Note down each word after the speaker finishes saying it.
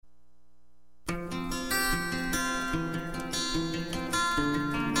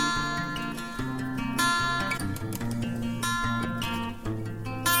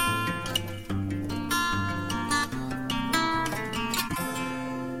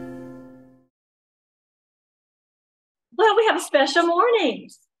Well, we have a special morning.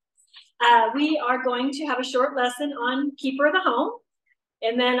 We are going to have a short lesson on keeper of the home.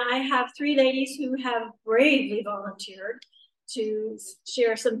 And then I have three ladies who have bravely volunteered to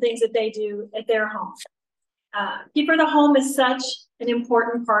share some things that they do at their home. Keeper of the home is such an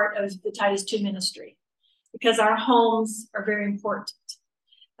important part of the Titus II ministry because our homes are very important.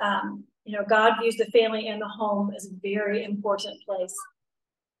 God views the family and the home as a very important place.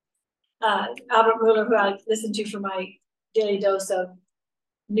 Albert Mueller, who I listen to for my daily dose of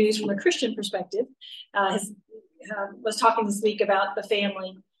news from a Christian perspective, was talking this week about the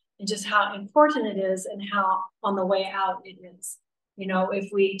family and just how important it is and how on the way out it is. If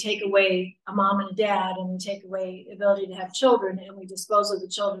we take away a mom and a dad and we take away the ability to have children and we dispose of the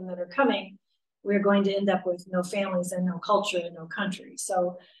children that are coming, we're going to end up with no families and no culture and no country.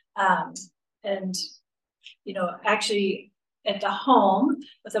 So, actually at the home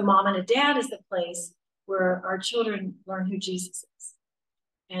with a mom and a dad is the place where our children learn who Jesus is.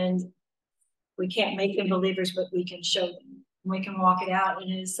 And we can't make them believers, but we can show them. We can walk it out,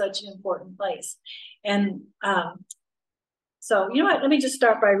 and it is such an important place. And so, you know what? Let me just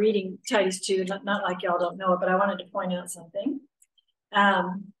start by reading Titus 2. Not like y'all don't know it, but I wanted to point out something.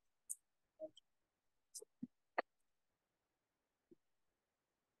 And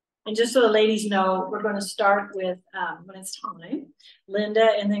just so the ladies know, we're going to start with, when it's time,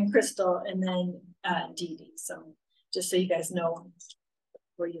 Linda, and then Crystal, and then Didi. So just so you guys know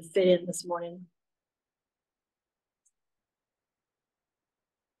where you fit in this morning.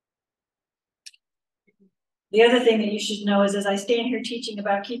 The other thing that you should know is as I stand here teaching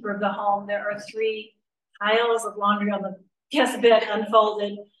about keeper of the home, there are 3 piles of laundry on the guest bed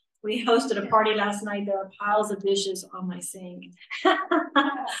unfolded. We hosted a party last night. There are piles of dishes on my sink.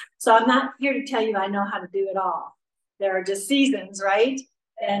 So I'm not here to tell you I know how to do it all. There are just seasons, right?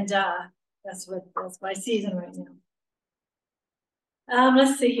 And that's my season right now.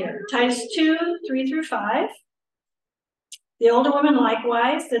 Let's see here. Titus 2, 3 through 5. The older women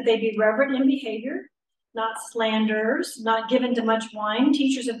likewise, that they be reverent in behavior, not slanderers, not given to much wine,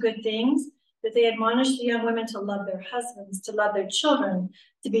 teachers of good things, that they admonish the young women to love their husbands, to love their children,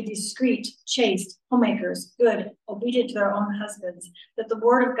 to be discreet, chaste, homemakers, good, obedient to their own husbands, that the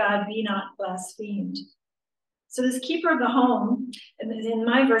word of God be not blasphemed. So this keeper of the home, and in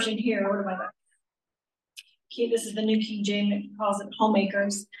my version here, what have I got? This is the New King James, it calls it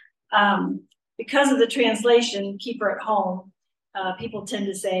homemakers. Because of the translation, keeper at home, people tend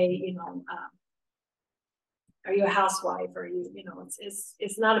to say, are you a housewife? Or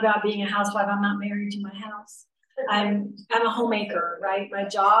it's not about being a housewife. I'm not married to my house. I'm a homemaker, right? My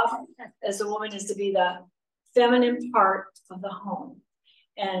job as a woman is to be the feminine part of the home.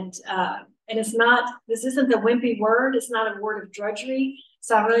 And it's not, this isn't the wimpy word. It's not a word of drudgery.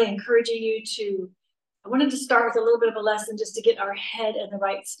 So I'm really encouraging you I wanted to start with a little bit of a lesson just to get our head in the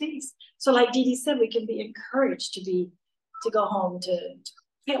right space. So like Didi said, we can be encouraged to go home,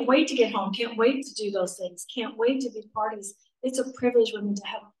 can't wait to get home, can't wait to do those things, can't wait to be part of this. It's a privilege women to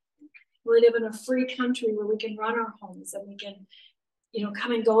have. We live in a free country where we can run our homes and we can,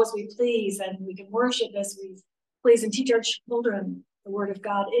 come and go as we please, and we can worship as we please and teach our children the word of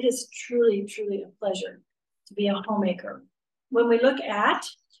God. It is truly, truly a pleasure to be a homemaker. When we look at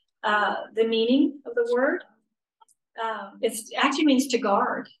the meaning of the word, it actually means to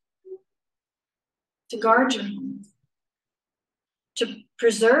guard your home, to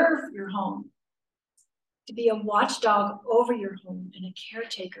preserve your home, to be a watchdog over your home and a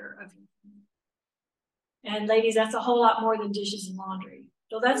caretaker of your home. And ladies, that's a whole lot more than dishes and laundry.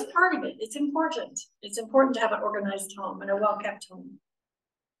 So that's part of it. It's important. It's important to have an organized home and a well-kept home.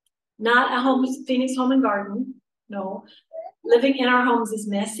 Not a home, Phoenix Home and Garden. No, living in our homes is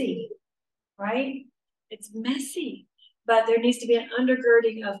messy, right? It's messy, but there needs to be an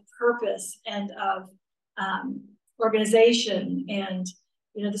undergirding of purpose and of organization. And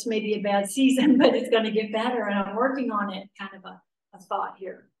this may be a bad season, but it's going to get better, and I'm working on it. Kind of a thought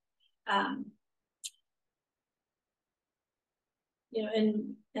here.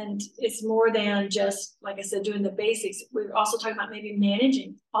 And it's more than just, like I said, doing the basics. We're also talking about maybe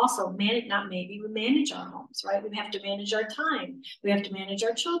managing. We manage our homes, right? We have to manage our time. We have to manage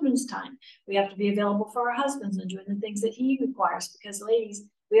our children's time. We have to be available for our husbands and doing the things that he requires, because ladies,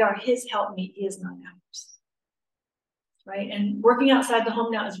 we are his helpmeet. He is not ours. Right? And working outside the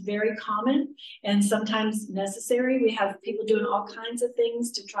home now is very common and sometimes necessary. We have people doing all kinds of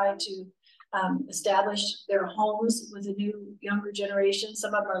things to try to establish their homes with a new younger generation.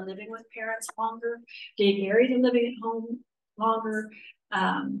 Some of them are living with parents longer, getting married and living at home longer.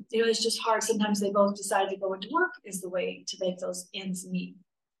 It's just hard. Sometimes they both decide to go into work is the way to make those ends meet.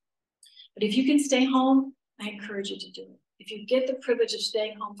 But if you can stay home I encourage you to do it. If you get the privilege of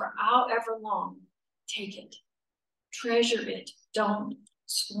staying home for however long, take it. Treasure it. Don't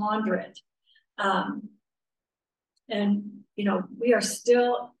squander it. And, you know, we are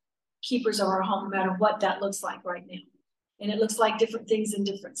still keepers of our home, no matter what that looks like right now. And it looks like different things in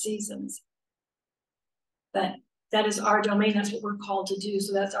different seasons. But that is our domain. That's what we're called to do.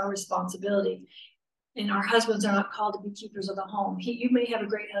 So that's our responsibility. And our husbands are not called to be keepers of the home. You may have a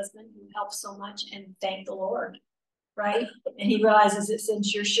great husband who helps so much, and thank the Lord, right? And he realizes that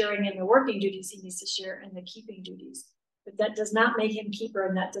since you're sharing in the working duties, he needs to share in the keeping duties. But that does not make him keeper,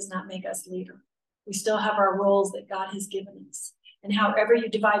 and that does not make us leader. We still have our roles that God has given us. And however you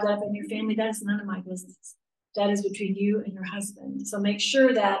divide that up in your family, that is none of my business. That is between you and your husband. So make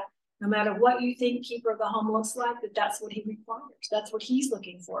sure that no matter what you think keeper of the home looks like, that's what he requires. That's what he's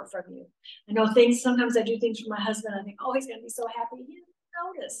looking for from you. I know sometimes I do things for my husband. I think, oh, he's going to be so happy. He didn't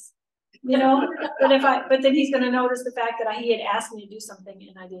notice, you know, but then he's going to notice the fact that he had asked me to do something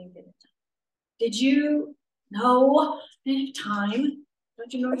and I didn't get it done. Did you know any time?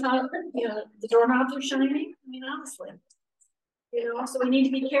 Don't you know how, you know, the doorknobs are shining? I mean, honestly, you know, so we need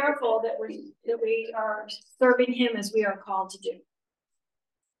to be careful that we are serving him as we are called to do.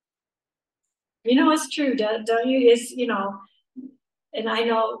 You know, it's true, don't you? It's, you know, and I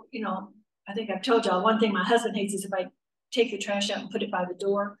know, you know, I think I've told y'all, one thing my husband hates is if I take the trash out and put it by the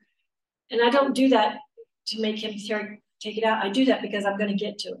door. And I don't do that to make him take it out. I do that because I'm going to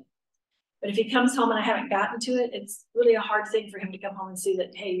get to it. But if he comes home and I haven't gotten to it, it's really a hard thing for him to come home and see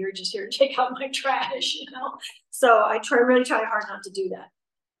that, hey, you're just here to take out my trash, you know? So I really try hard not to do that.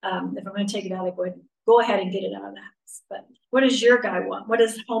 If I'm going to take it out, I go ahead and get it out of the house. But what does your guy want? What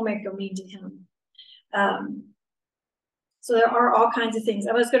does homemaker mean to him? So there are all kinds of things.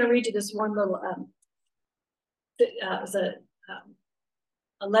 I was going to read you this one little, it was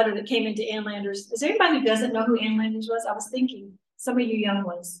a letter that came into Ann Landers. Is there anybody who doesn't know who Ann Landers was? I was thinking, some of you young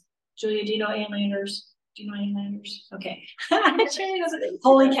ones. Julia, do you know Ann Landers? Do you know Ann Landers? Okay.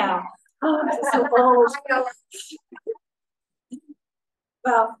 Holy cow. Oh, this is so old.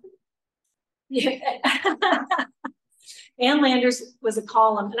 Well, yeah. Ann Landers was a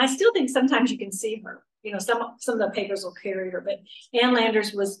column, and I still think sometimes you can see her. You know, some of the papers will carry her, but Ann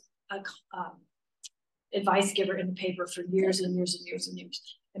Landers was a advice giver in the paper for years and years and years and years.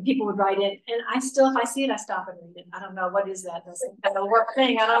 And people would write in, and I still, if I see it, I stop and read it. I don't know, what is that? That's a work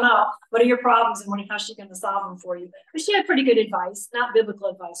thing. I don't know. What are your problems, and how's she going to solve them for you? But she had pretty good advice, not biblical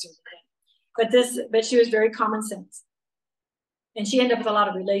advice or anything. But she was very common sense. And she ended up with a lot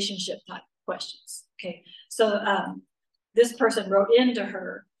of relationship type questions. Okay, so this person wrote into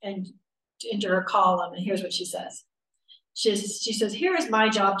her column, and here's what she says. She says, here is my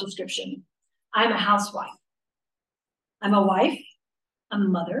job description. I'm a housewife. I'm a wife, a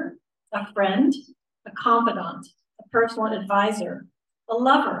mother, a friend, a confidant, a personal advisor, a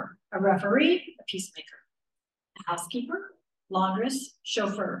lover, a referee, a peacemaker, a housekeeper, laundress,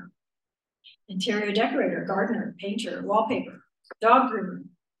 chauffeur, interior decorator, gardener, painter, wallpaper, dog groomer,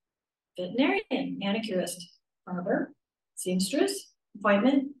 veterinarian, manicurist, barber, seamstress,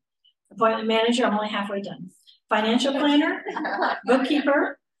 appointment manager, I'm only halfway done, financial planner,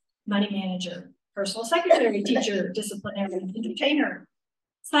 bookkeeper, money manager, personal secretary, teacher, disciplinarian, entertainer,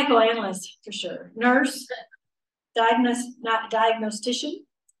 psychoanalyst for sure, nurse, diagnostician,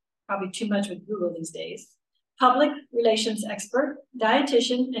 probably too much with Google these days, public relations expert,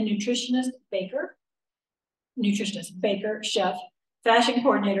 dietitian and nutritionist, baker, chef, fashion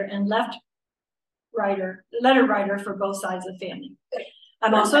coordinator, and letter writer for both sides of the family.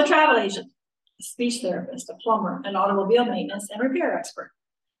 I'm also a travel agent, a speech therapist, a plumber, an automobile maintenance and repair expert.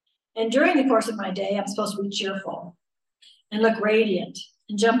 And during the course of my day, I'm supposed to be cheerful and look radiant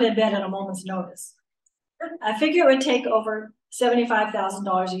and jump in bed at a moment's notice. I figure it would take over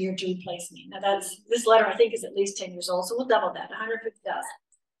 $75,000 a year to replace me. Now this letter I think is at least 10 years old, so we'll double that, 150,000.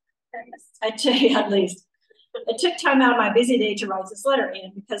 I tell you, at least. I took time out of my busy day to write this letter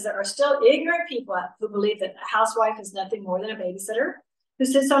in because there are still ignorant people who believe that a housewife is nothing more than a babysitter who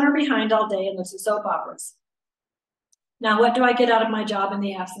sits on her behind all day and looks at soap operas. Now, what do I get out of my job in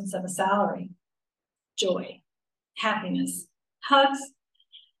the absence of a salary? Joy, happiness, hugs,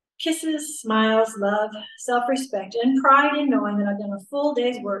 kisses, smiles, love, self-respect, and pride in knowing that I've done a full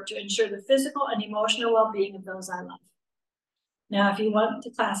day's work to ensure the physical and emotional well-being of those I love. Now, if you want to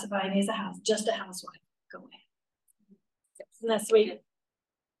classify me as just a housewife, go ahead. Isn't that sweet?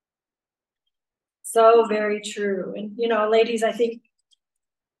 So very true. And, you know, ladies, I think,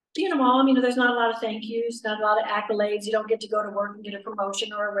 being a mom, you know, there's not a lot of thank yous, not a lot of accolades. You don't get to go to work and get a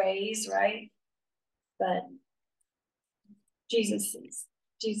promotion or a raise, right? But Jesus sees.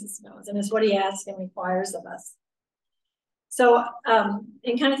 Jesus knows, and it's what he asks and requires of us. So,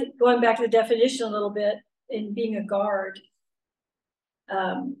 and kind of going back to the definition a little bit in being a guard,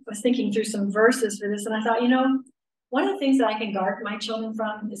 I was thinking through some verses for this, and I thought, one of the things that I can guard my children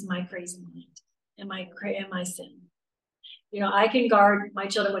from is my crazy mind and my sin. I can guard my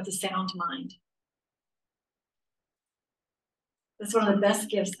children with a sound mind. That's one of the best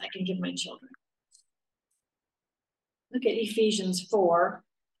gifts I can give my children. Look at Ephesians 4.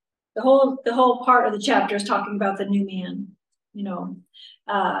 The whole part of the chapter is talking about the new man.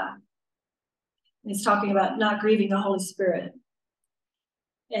 It's talking about not grieving the Holy Spirit.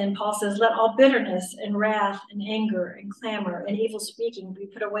 And Paul says, let all bitterness and wrath and anger and clamor and evil speaking be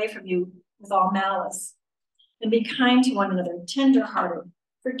put away from you with all malice. And be kind to one another, tender-hearted,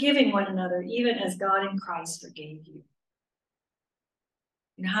 forgiving one another, even as God in Christ forgave you.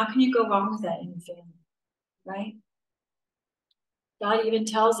 How can you go wrong with that in your family, right? God even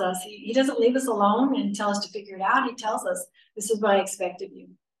tells us, he doesn't leave us alone and tell us to figure it out. He tells us, this is what I expect of you.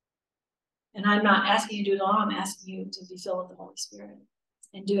 And I'm not asking you to do it alone. I'm asking you to be filled with the Holy Spirit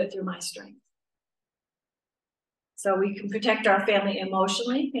and do it through my strength. So we can protect our family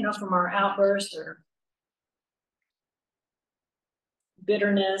emotionally, from our outbursts or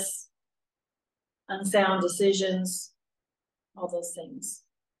bitterness, unsound decisions, all those things.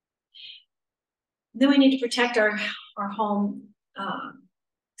 Then we need to protect our home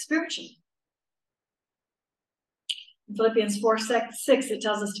spiritually. In Philippians 4:6, it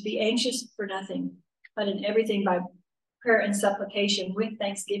tells us to be anxious for nothing, but in everything by prayer and supplication with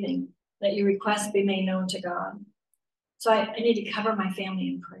thanksgiving, let your requests be made known to God. So I need to cover my family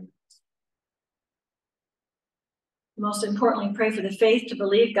in prayer. Most importantly, pray for the faith to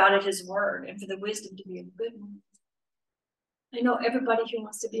believe God at his word and for the wisdom to be a good mom. I know everybody here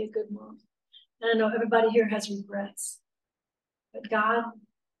wants to be a good mom. And I know everybody here has regrets. But God,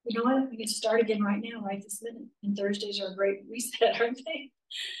 you know what? We can start again right now, right this minute. And Thursdays are a great reset, aren't they?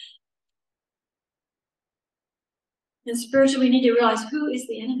 And spiritually, we need to realize, who is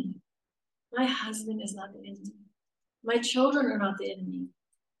the enemy? My husband is not the enemy. My children are not the enemy.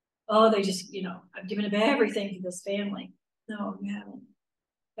 Oh, they just, I've given up everything for this family. No, you haven't.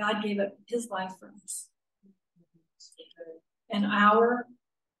 God gave up his life for us. And our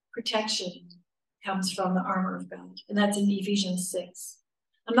protection comes from the armor of God. And that's in Ephesians 6.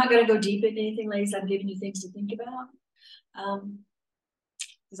 I'm not going to go deep into anything, ladies. I'm giving you things to think about.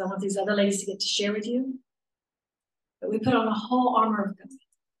 Because I want these other ladies to get to share with you. But we put on the whole armor of God.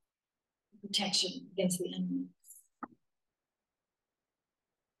 Protection against the enemy.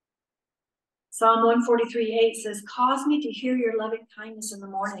 Psalm 143:8 says, cause me to hear your loving kindness in the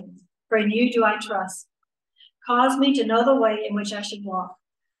morning, for in you do I trust. Cause me to know the way in which I should walk,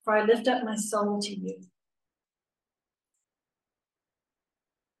 for I lift up my soul to you.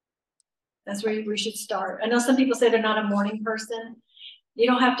 That's where we should start. I know some people say they're not a morning person. You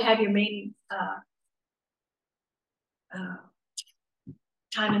don't have to have your main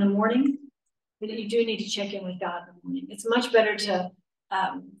time in the morning, but you do need to check in with God in the morning. It's much better to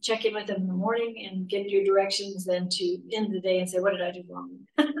check in with him in the morning and get your directions than to end the day and say, what did I do wrong?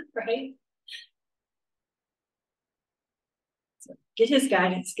 Right? So get his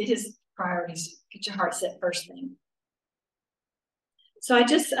guidance, get his priorities, get your heart set first thing. So I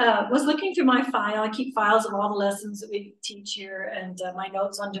just was looking through my file. I keep files of all the lessons that we teach here and my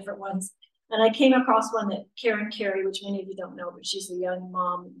notes on different ones. And I came across one that Karen Carey, which many of you don't know, but she's a young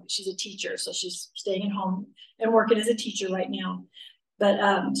mom. She's a teacher, so she's staying at home and working as a teacher right now. But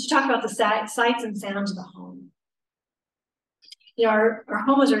she talked about the sights and sounds of the home. Our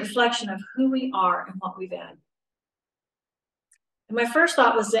home is a reflection of who we are and what we've had. And my first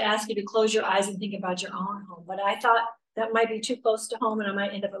thought was to ask you to close your eyes and think about your own home. But I thought that might be too close to home and I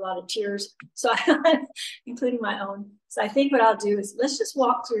might end up with a lot of tears. So including my own. So I think what I'll do is let's just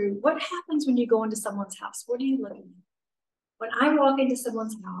walk through what happens when you go into someone's house. What are you looking at? When I walk into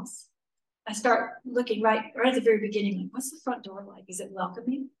someone's house, I start looking right at the very beginning, like, what's the front door like? Is it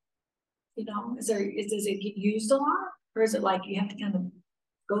welcoming? Does it get used a lot? Or is it like you have to kind of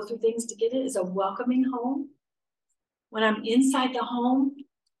go through things to get it? Is it a welcoming home? When I'm inside the home,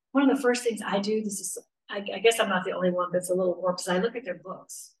 one of the first things I do, I guess I'm not the only one, but it's a little more because I look at their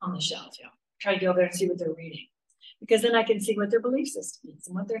books on the shelf. Try to go there and see what they're reading. Because then I can see what their belief system is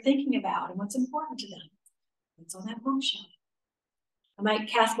and what they're thinking about and what's important to them. What's on that bookshelf. I might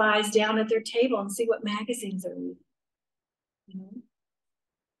cast my eyes down at their table and see what magazines they're reading.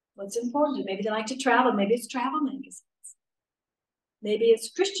 What's important to them. Maybe they like to travel. Maybe it's travel magazines. Maybe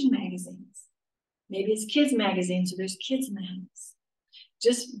it's Christian magazines. Maybe it's kids magazines, so there's kids in the house.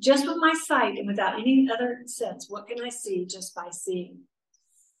 Just with my sight and without any other sense, what can I see just by seeing?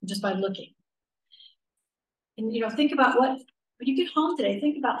 just by looking. And, think about when you get home today,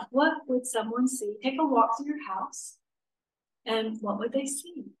 think about what would someone see? Take a walk through your house, and what would they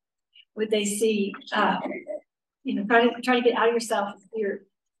see? Would they see, try to get out of yourself, your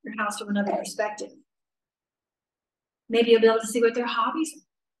house from another perspective. Maybe you'll be able to see what their hobbies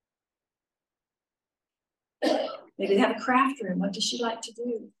are. Maybe they have a craft room. What does she like to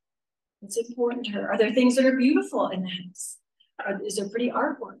do? What's important to her? Are there things that are beautiful in the house? Is there pretty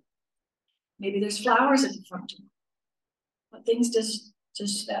artwork? Maybe there's flowers in the front room. What things does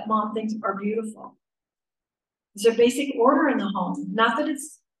that mom think are beautiful? Is there basic order in the home? Not that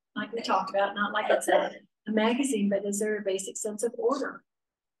it's like we talked about, not like it's a magazine, but is there a basic sense of order?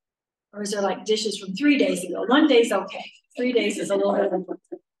 Or is there like dishes from 3 days ago? 1 day's okay. 3 days is a little bit of.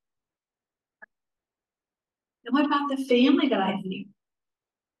 And what about the family that I view?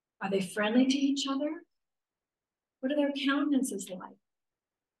 Are they friendly to each other? What are their countenances like?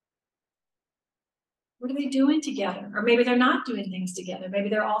 What are they doing together? Or maybe they're not doing things together. Maybe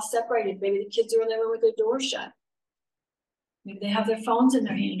they're all separated. Maybe the kids are in their room with their door shut. Maybe they have their phones in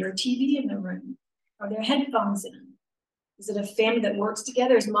their hand or a TV in their room. Or their headphones in. Is it a family that works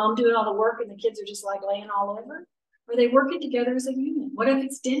together? Is mom doing all the work and the kids are just like laying all over? Or are they working together as a unit? What if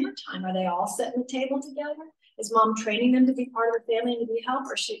it's dinner time? Are they all setting the table together? Is mom training them to be part of the family and to be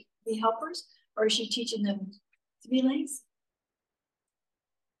helpers? Or is she teaching them to be lazy?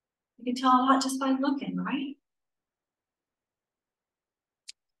 You can tell a lot just by looking, right?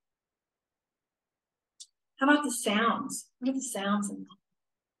 How about the sounds? What are the sounds in them?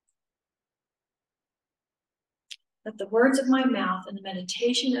 Let the words of my mouth and the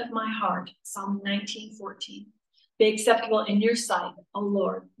meditation of my heart, Psalm 19:14, be acceptable in your sight, O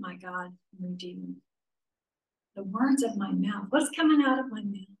Lord, my God and Redeemer. The words of my mouth. What's coming out of my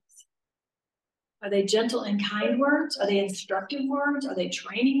mouth? Are they gentle and kind words? Are they instructive words? Are they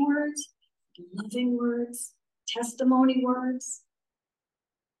training words? Loving words? Testimony words?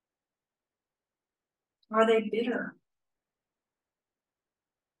 Or are they bitter?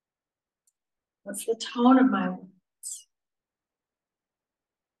 What's the tone of my words?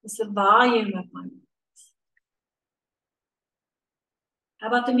 What's the volume of my words? How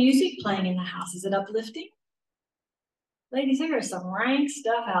about the music playing in the house? Is it uplifting? Ladies, there is some rank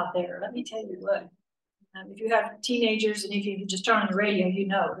stuff out there. Let me tell you what. If you have teenagers and if you just turn on the radio, you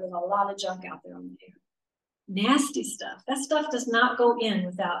know there's a lot of junk out there on the air. Nasty stuff. That stuff does not go in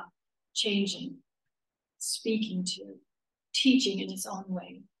without changing, speaking to, teaching in its own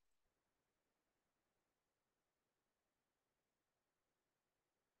way.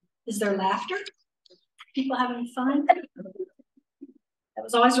 Is there laughter? People having fun? That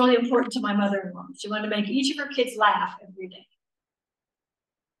was always really important to my mother-in-law. She wanted to make each of her kids laugh every day.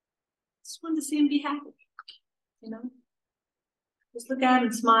 Just wanted to see them be happy, Just look at them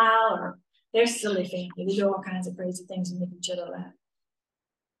and smile, or they're silly family. They do all kinds of crazy things and make each other laugh.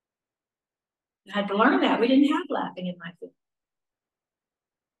 I had to learn that. We didn't have laughing in my family.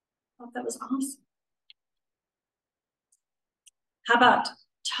 I thought that was awesome. How about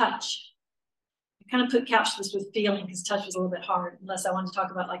touch? I kind of couched this with feeling because touch was a little bit hard, unless I wanted to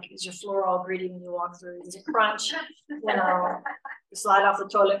talk about like, is your floor all gritty when you walk through? Is it crunch? You slide off the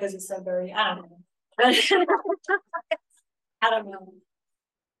toilet because it's so dirty. I don't know. I don't know.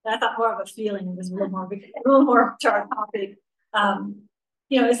 I thought more of a feeling. It was a little more to our topic.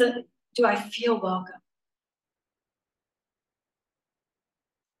 Do I feel welcome?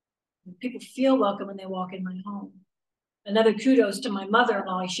 People feel welcome when they walk in my home. Another kudos to my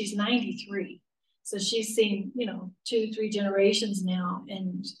mother-in-law. She's 93. So she's seen, 2-3 generations now.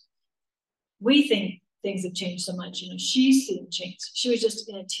 And we think things have changed so much. She's seen change. She was just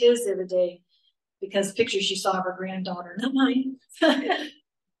in a tiz the other day because pictures she saw of her granddaughter, not mine, not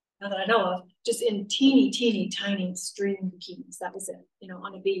that I know of, just in teeny, tiny string bikinis. That was it,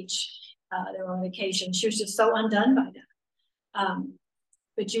 on a beach. They were on vacation. She was just so undone by that.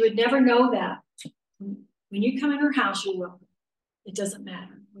 But you would never know that. When you come in her house, you're welcome. It doesn't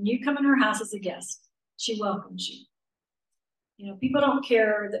matter. When you come in her house as a guest, she welcomes you. People don't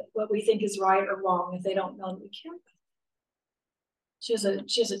care that what we think is right or wrong if they don't know that we care about it.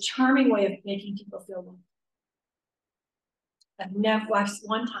 She has a charming way of making people feel welcome.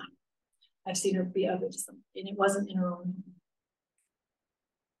 One time I've seen her be ugly to somebody, and it wasn't in her own home.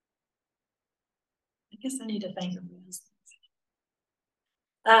 I guess I need to thank her for those things.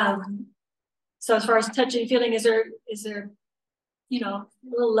 So as far as touching, feeling, is there a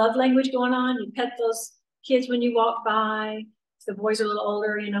little love language going on? You pet those kids when you walk by. If the boys are a little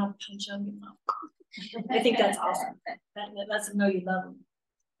older, punch them. I think that's awesome. That lets them know you love them.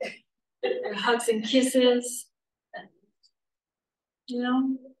 Hugs and kisses.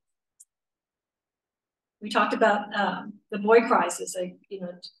 We talked about the boy crisis. Like,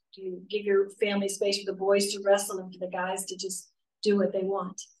 do you give your family space for the boys to wrestle and for the guys to just do what they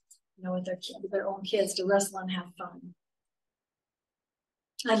want, with their own kids, to wrestle and have fun.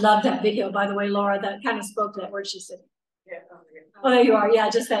 I love that video, by the way, Laura. That kind of spoke to that word she said. Yeah. Oh, there you are. Yeah,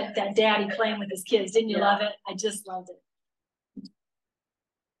 just that daddy playing with his kids. Didn't you love it? I just loved it.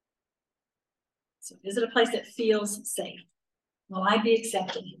 So is it a place that feels safe? Will I be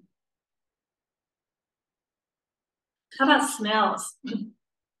accepted? How about smells?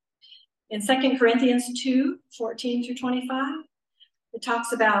 In 2 Corinthians 2:14-25, it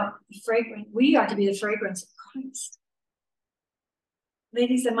talks about the fragrance. We are to be the fragrance of Christ.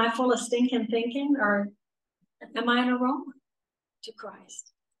 Ladies, am I full of stinking thinking, or am I an aroma to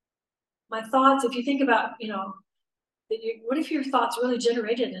Christ? My thoughts, if you think about, what if your thoughts really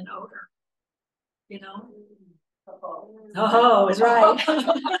generated an odor? Oh, is right.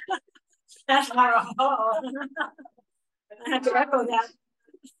 That's our oh. I have to echo that.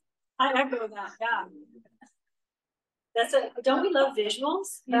 I echo that, yeah. That's it. Don't we love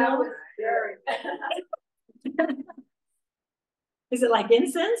visuals? Is it like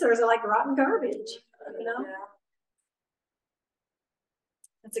incense or is it like rotten garbage?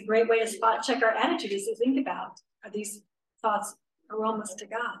 That's a great way to spot check our attitude, is to think about, are these thoughts aromas to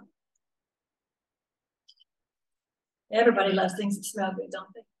God? Everybody loves things that smell good,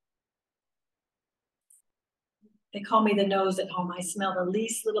 don't they? They call me the nose at home. I smell the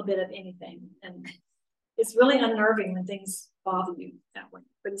least little bit of anything. And it's really unnerving when things bother you that way.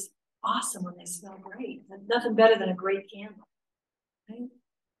 But it's awesome when they smell great. There's nothing better than a great candle. Right?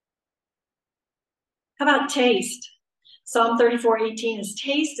 How about taste? Psalm 34:18 is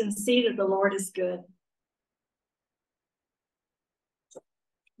taste and see that the Lord is good. I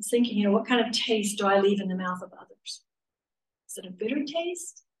was thinking, what kind of taste do I leave in the mouth of others? Is it a bitter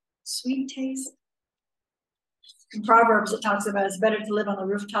taste? Sweet taste? In Proverbs, it talks about it's better to live on the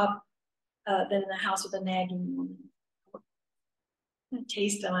rooftop than in a house with a nagging woman. What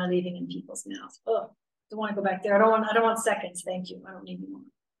taste am I leaving in people's mouths? Oh, don't want to go back there. I don't want seconds. Thank you. I don't need any more.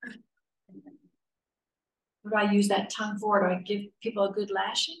 What do I use that tongue for? Do I give people a good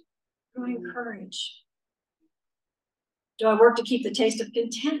lashing? Do I encourage? Do I work to keep the taste of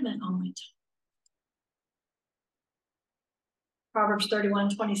contentment on my tongue? Proverbs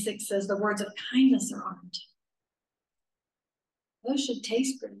 31:26 says the words of kindness are armed. Those should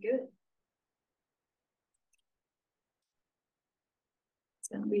taste pretty good. It's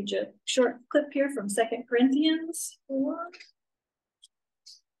going to read you a short clip here from 2 Corinthians 4.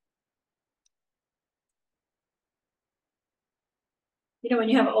 When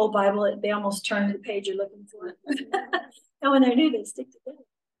you have an old Bible, they almost turn to the page you're looking for. And when they're new, they stick together.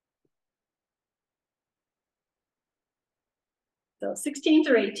 So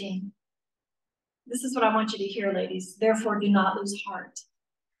 16-18. This is what I want you to hear, ladies. Therefore, do not lose heart.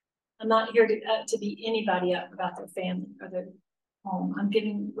 I'm not here to beat anybody up about their family or their home.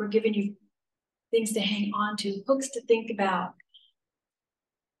 We're giving you things to hang on to, hooks to think about,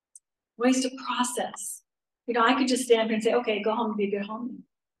 ways to process. I could just stand here and say, okay, go home and be a good home.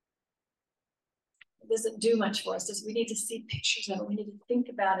 It doesn't do much for us. We need to see pictures of it. We need to think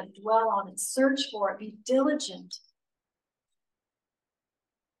about it, dwell on it, search for it, be diligent.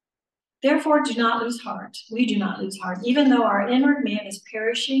 Therefore, do not lose heart. We do not lose heart. Even though our inward man is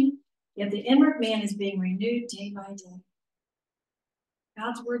perishing, yet the inward man is being renewed day by day.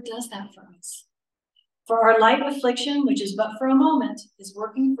 God's word does that for us. For our light affliction, which is but for a moment, is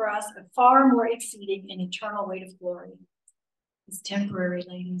working for us a far more exceeding and eternal weight of glory. It's temporary,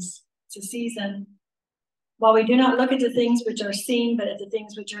 ladies. It's a season. While we do not look at the things which are seen, but at the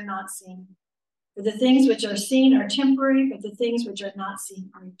things which are not seen. For the things which are seen are temporary, but the things which are not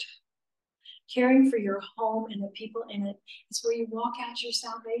seen are eternal. Caring for your home and the people in it is where you walk out your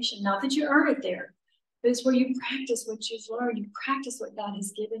salvation. Not that you earn it there, but it's where you practice what you've learned. You practice what God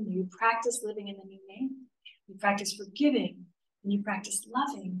has given you. You practice living in the new name. You practice forgiving, and you practice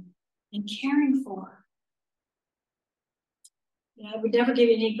loving and caring for. I would never give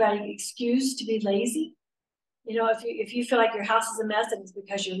anybody an excuse to be lazy. If you feel like your house is a mess and it's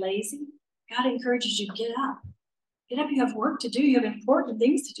because you're lazy, God encourages you to get up. Get up. You have work to do. You have important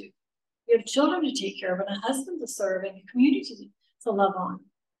things to do. You have children to take care of and a husband to serve and a community to love on.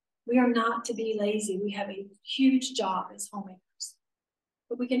 We are not to be lazy. We have a huge job as homemakers.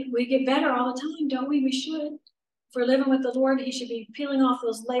 But we get better all the time, don't we? We should. If we're living with the Lord, He should be peeling off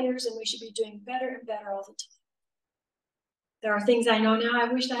those layers and we should be doing better and better all the time. There are things I know now I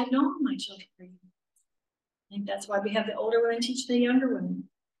wish I had known my children. I think that's why we have the older women teach the younger women.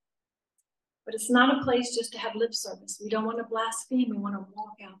 But it's not a place just to have lip service. We don't want to blaspheme. We want to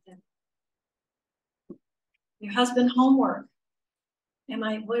walk out there. Your husband homework.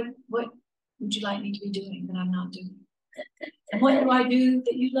 What would you like me to be doing that I'm not doing? And what do I do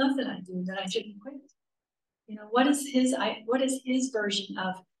that you love that I do that I shouldn't quit? You know, what is his version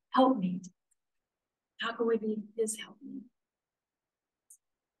of help me? How can we be his help me?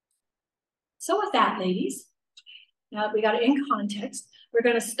 So with that, ladies, now we got it in context. We're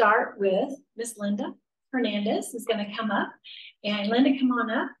going to start with Miss Linda Hernandez is going to come up. And Linda, come on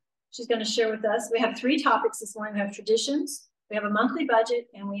up. She's going to share with us. We have 3 topics this morning. We have traditions, we have a monthly budget,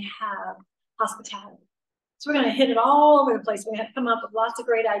 and we have hospitality. So we're going to hit it all over the place. We have to come up with lots of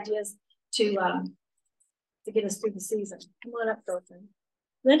great ideas to get us through the season. Come on up, girlfriend.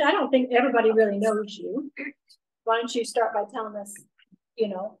 Linda, I don't think everybody really knows you. Why don't you start by telling us, you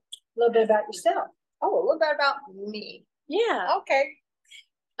know, a little bit about yourself? Oh, a little bit about me. Yeah. Okay.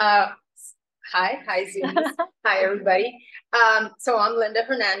 Hi, Zoomies. Hi, everybody. So I'm Linda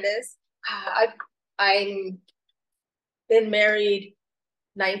Hernandez. I'm been married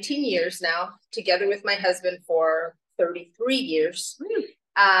 19 years now, together with my husband for 33 years.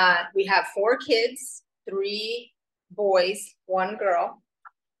 We have 4 kids, 3 boys, 1 girl,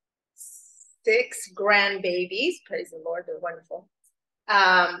 6 grandbabies. Praise the Lord, they're wonderful.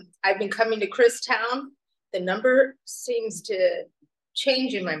 I've been coming to Christown. The number seems to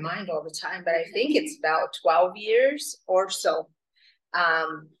change in my mind all the time, but I think it's about 12 years or so.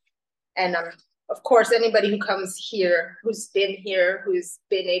 And of course, anybody who comes here, who's been here, who's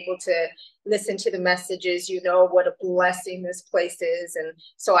been able to listen to the messages, you know what a blessing this place is. And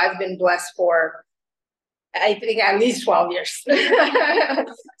so I've been blessed for, I think, at least 12 years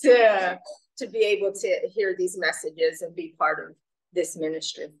to be able to hear these messages and be part of this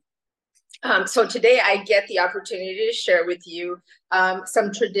ministry. So today I get the opportunity to share with you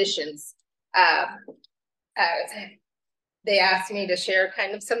some traditions. They asked me to share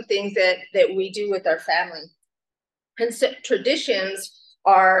kind of some things that we do with our family. And so traditions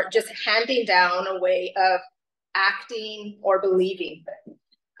are just handing down a way of acting or believing.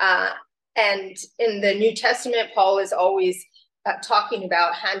 And in the New Testament, Paul is always talking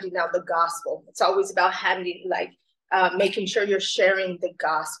about handing out the gospel. It's always about making sure you're sharing the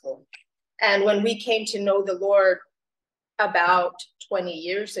gospel. And when we came to know the Lord about 20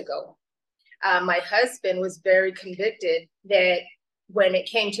 years ago, my husband was very convicted that when it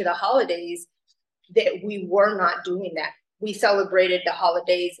came to the holidays, that we were not doing that. We celebrated the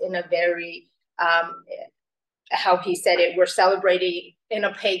holidays in a very, how he said it, we're celebrating in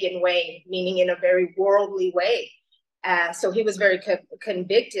a pagan way, meaning in a very worldly way. So he was very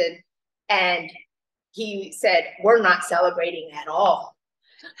convicted, and he said, we're not celebrating at all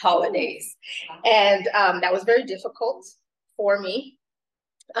holidays. And that was very difficult for me.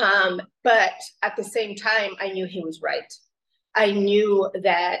 But at the same time, I knew he was right. I knew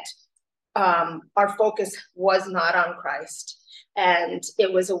that our focus was not on Christ. And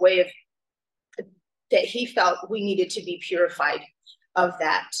it was a way of that he felt we needed to be purified of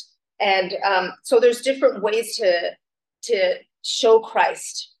that. And so there's different ways to show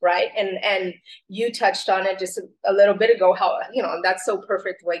Christ, right? And you touched on it just a little bit ago, how, you know, that's so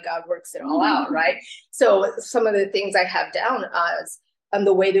perfect the way God works it all out, right? So some of the things I have down as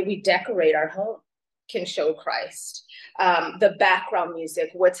the way that we decorate our home can show Christ. The background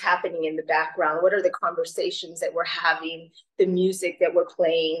music, what's happening in the background, what are the conversations that we're having, the music that we're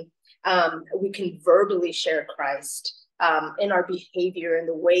playing. We can verbally share Christ. In our behavior and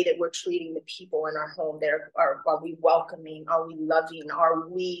the way that we're treating the people in our home. Are we welcoming? Are we loving? Are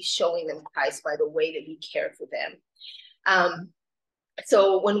we showing them Christ by the way that we care for them?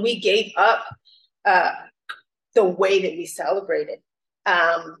 So when we gave up the way that we celebrated,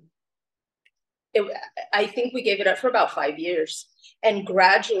 I think we gave it up for about 5 years. And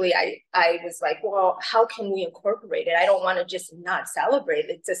gradually I was like, well, how can we incorporate it? I don't want to just not celebrate.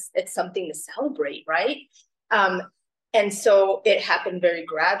 It's something to celebrate, right? And so it happened very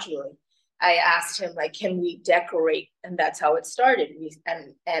gradually. I asked him, like, can we decorate? And that's how it started.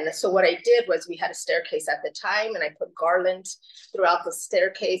 And so what I did was, we had a staircase at the time, and I put garland throughout the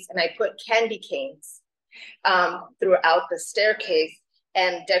staircase, and I put candy canes throughout the staircase,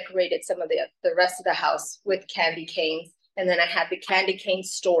 and decorated some of the rest of the house with candy canes. And then I had the candy cane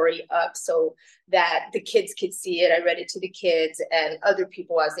story up so that the kids could see it. I read it to the kids, and other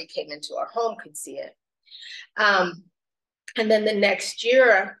people as they came into our home could see it. And then the next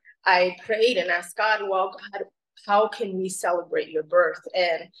year I prayed and asked God, well, God, how can we celebrate your birth?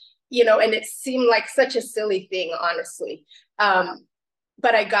 And, you know, and it seemed like such a silly thing, honestly.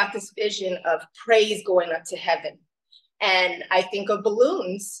 But I got this vision of praise going up to heaven. And I think of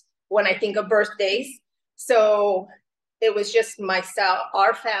balloons when I think of birthdays. So it was just myself,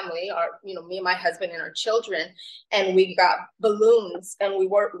 our family, me and my husband and our children, and we got balloons and we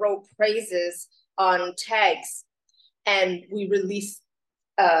wrote praises on tags, and we released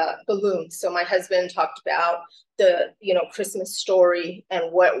balloons. So my husband talked about the Christmas story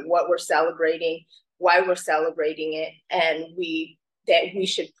and what we're celebrating, why we're celebrating it, and that we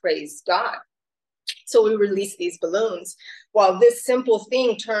should praise God. So we released these balloons. Well, this simple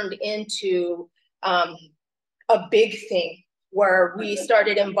thing turned into a big thing where we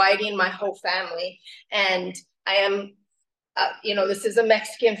started inviting my whole family. And I am, this is a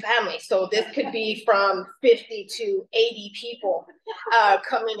Mexican family. So this could be from 50 to 80 people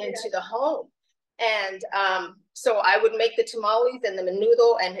coming into the home. And so I would make the tamales and the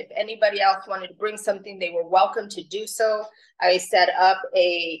menudo. And if anybody else wanted to bring something, they were welcome to do so. I set up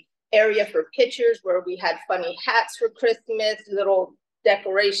a area for pictures where we had funny hats for Christmas, little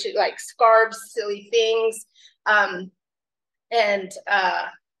decoration, like scarves, silly things.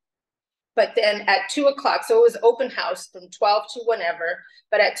 But then at 2 o'clock, so it was open house from 12 to whenever,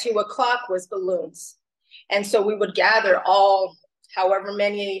 but at 2 o'clock was balloons. And so we would gather however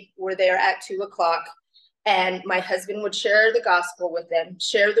many were there at 2 o'clock. And my husband would share the gospel with them,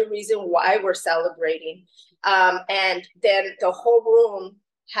 share the reason why we're celebrating. And then the whole room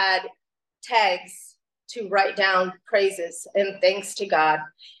had tags to write down praises and thanks to God.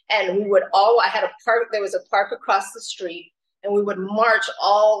 And we would I had a park, there was a park across the street, and we would march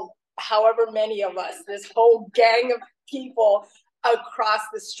however many of us, this whole gang of people across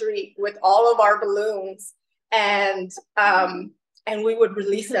the street with all of our balloons, and we would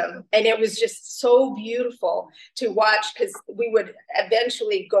release them. And it was just so beautiful to watch, because we would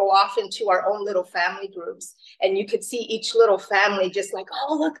eventually go off into our own little family groups, and you could see each little family just like,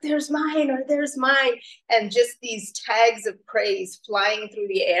 oh, look, there's mine, or there's mine. And just these tags of praise flying through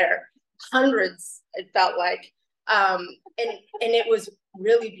the air, hundreds, it felt like. And it was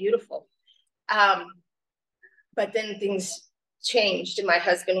really beautiful. But then things changed, and my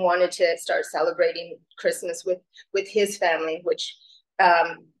husband wanted to start celebrating Christmas with his family, which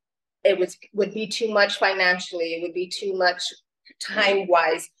would be too much financially. It would be too much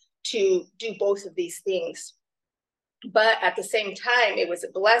time-wise to do both of these things. But at the same time, it was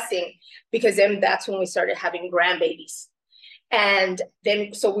a blessing, because then that's when we started having grandbabies. And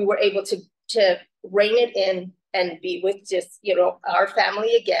then, so we were able to rein it in and be with just, our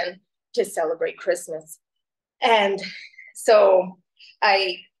family again to celebrate Christmas. And so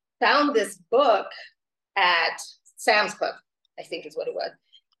I found this book at Sam's Club, I think is what it was.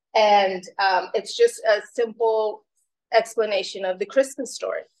 And it's just a simple explanation of the Christmas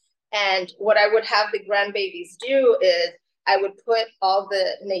story. And what I would have the grandbabies do is I would put all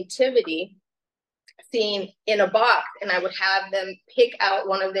the nativity scene in a box, and I would have them pick out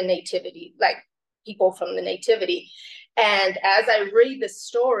one of the nativity, like people from the nativity. And as I read the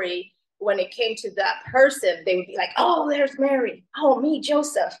story, when it came to that person, they would be like, oh, there's Mary. Oh, me,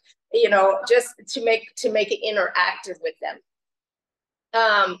 Joseph, just to make it interactive with them.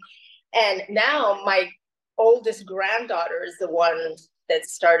 And now my oldest granddaughter is the one that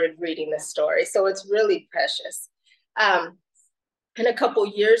started reading the story. So it's really precious. And a couple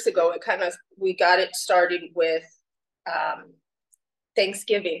years ago, we got it started with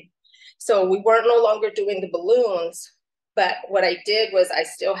Thanksgiving. So we weren't no longer doing the balloons, but what I did was I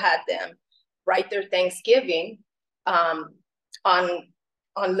still had them write their Thanksgiving on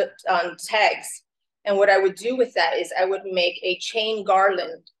tags. And what I would do with that is I would make a chain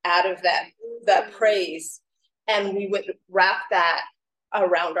garland out of that praise, and we would wrap that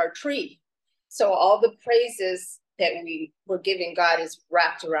around our tree. So all the praises that we were giving God is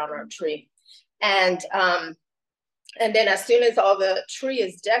wrapped around our tree. And then as soon as all the tree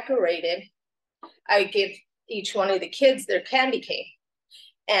is decorated, I give each one of the kids their candy cane.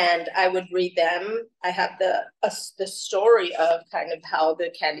 And I would read them. I have the story of kind of how the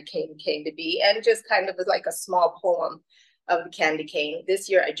candy cane came to be, and just kind of like a small poem of the candy cane. This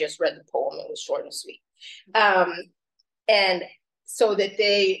year, I just read the poem. It was short and sweet. And so that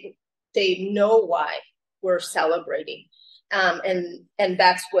they know why we're celebrating. And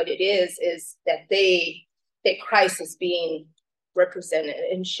that's what it is that Christ is being represented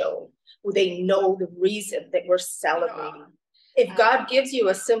and shown. They know the reason that we're celebrating. If God gives you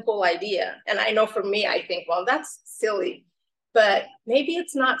a simple idea, and I know for me, I think, well, that's silly, but maybe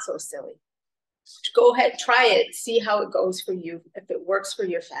it's not so silly. Go ahead, try it, see how it goes for you, if it works for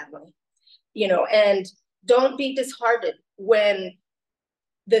your family, and don't be disheartened when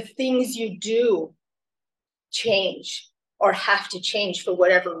the things you do change or have to change for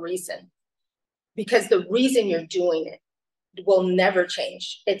whatever reason, because the reason you're doing it will never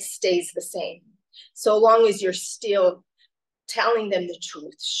change. It stays the same. So long as you're still telling them the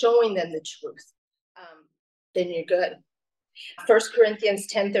truth, showing them the truth, then you're good. 1 Corinthians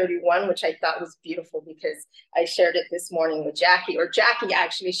 10:31, which I thought was beautiful because I shared it this morning with Jackie, or Jackie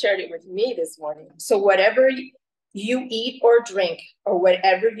actually shared it with me this morning. So whatever you eat or drink or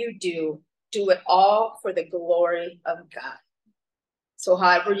whatever you do it all for the glory of God. So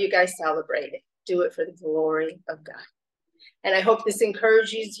however you guys celebrate it, do it for the glory of God. And I hope this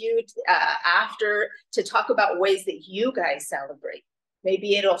encourages you after to talk about ways that you guys celebrate.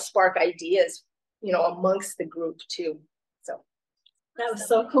 Maybe it'll spark ideas, amongst the group too. So that was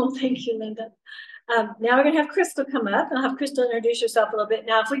so cool. Thank you, Linda. Now we're gonna have Crystal come up. I'll have Crystal introduce herself a little bit.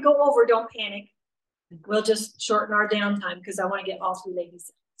 Now, if we go over, don't panic. We'll just shorten our downtime because I want to get all three ladies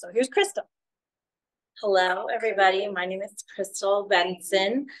in. So here's Crystal. Hello, everybody. My name is Crystal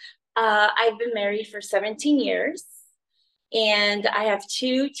Benson. I've been married for 17 years. And I have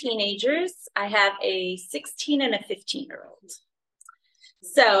 2 teenagers. I have a 16 and a 15-year-old.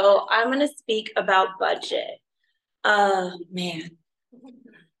 So I'm going to speak about budget. Man,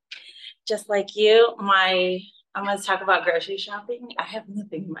 just like you, I'm going to talk about grocery shopping. I have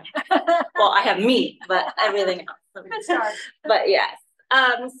nothing in my head. Well, I have meat, but everything else. But yes.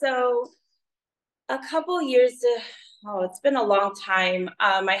 So a couple years it's been a long time.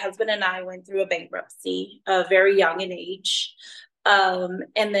 My husband and I went through a bankruptcy, very young in age. And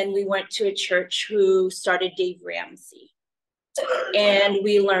then we went to a church who started Dave Ramsey. And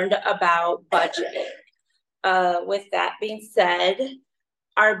we learned about budgeting. With that being said,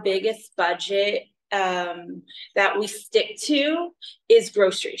 our biggest budget that we stick to is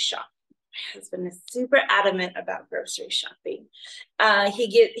grocery shopping. My husband is super adamant about grocery shopping.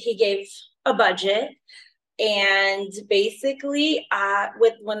 He gave a budget. And basically,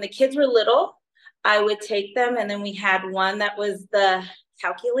 when the kids were little, I would take them, and then we had one that was the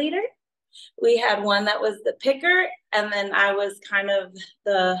calculator. We had one that was the picker, and then I was kind of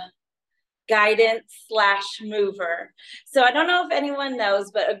the guidance / mover. So I don't know if anyone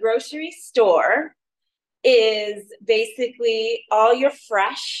knows, but a grocery store is basically all your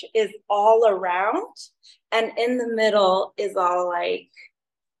fresh is all around, and in the middle is all like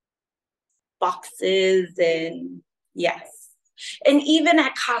boxes and yes, and even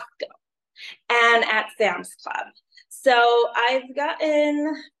at Costco and at Sam's Club. So I've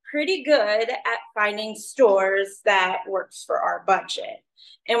gotten pretty good at finding stores that works for our budget.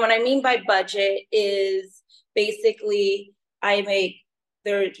 And what I mean by budget is basically in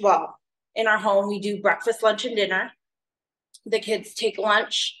our home, we do breakfast, lunch, and dinner. The kids take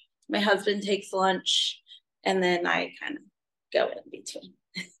lunch, my husband takes lunch, and then I kind of go in between.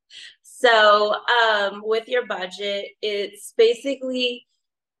 So with your budget, it's basically,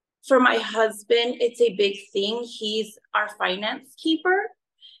 for my husband, it's a big thing. He's our finance keeper.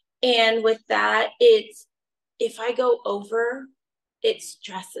 And with that, if I go over, it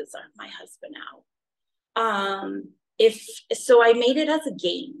stresses my husband out. So I made it as a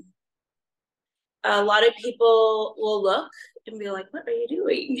game. A lot of people will look and be like, what are you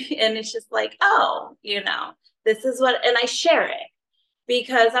doing? And it's just like, oh, this is what, and I share it.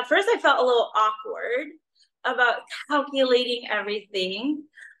 Because at first I felt a little awkward about calculating everything.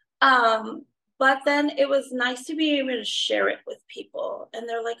 But then it was nice to be able to share it with people. And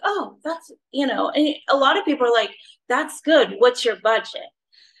they're like, oh, that's, and a lot of people are like, that's good. What's your budget?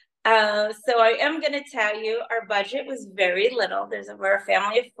 So I am going to tell you, our budget was very little. We're a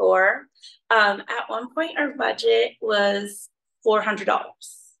family of 4. At one point, our budget was $400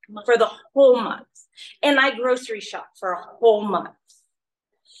 for the whole month. And I grocery shop for a whole month.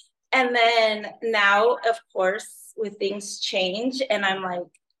 And then now, of course, with things change, and I'm like,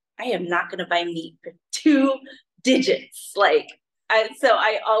 I am not going to buy meat for 2 digits. So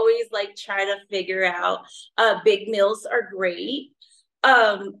I always try to figure out, big meals are great,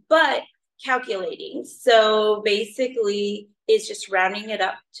 but calculating. So basically, it's just rounding it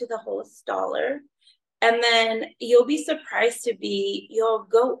up to the wholest dollar. And then you'll be surprised you'll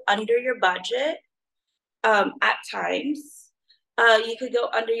go under your budget at times. You could go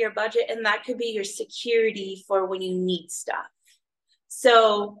under your budget, and that could be your security for when you need stuff.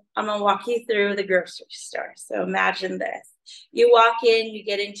 So I'm going to walk you through the grocery store. So imagine this. You walk in, you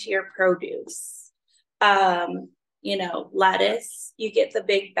get into your produce. Lettuce, you get the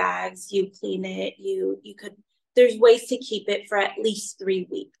big bags, you clean it. There's ways to keep it for at least 3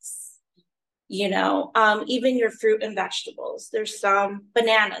 weeks. Even your fruit and vegetables. There's some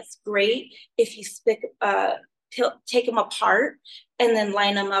bananas, great if you take them apart and then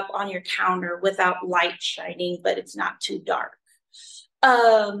line them up on your counter without light shining, but it's not too dark.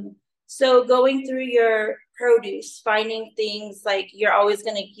 So going through your produce, finding things like you're always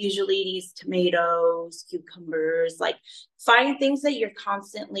going to usually use tomatoes, cucumbers, like find things that you're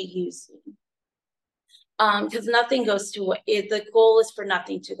constantly using. Because nothing goes to waste. The goal is for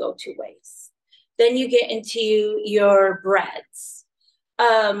nothing to go to waste. Then you get into your breads.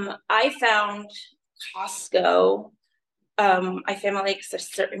 I found Costco. I found like a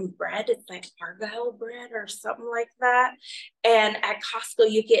certain bread. It's like Argyle bread or something like that. And at Costco,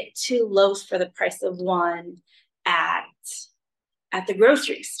 you get 2 loaves for the price of one at the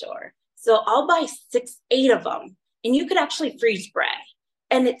grocery store. So I'll buy 6, 8 of them, and you could actually freeze bread,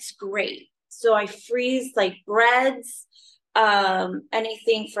 and it's great. So I freeze like breads,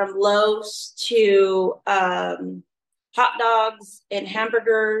 anything from loaves to hot dogs and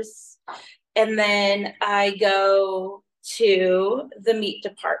hamburgers. And then I go to the meat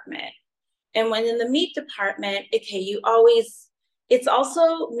department. And when in the meat department, okay, it's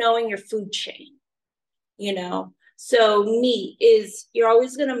also knowing your food chain, you know. So meat is, you're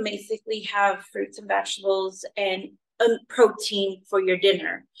always going to basically have fruits and vegetables and protein for your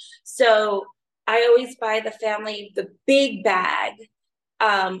dinner. So I always buy the family the big bag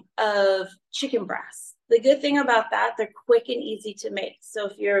of chicken breasts. The good thing about that, they're quick and easy to make. So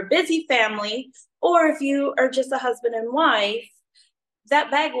if you're a busy family, or if you are just a husband and wife,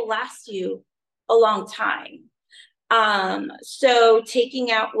 that bag will last you a long time. So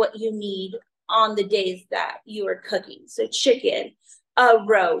taking out what you need on the days that you are cooking. So chicken,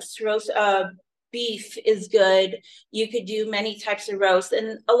 roast, beef is good. You could do many types of roast.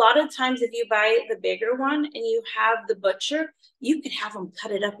 And a lot of times if you buy the bigger one and you have the butcher, you could have them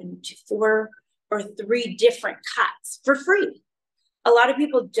cut it up into 4 or 3 different cuts for free. A lot of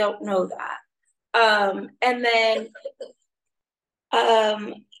people don't know that. And then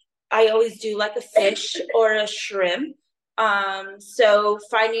I always do like a fish or a shrimp. So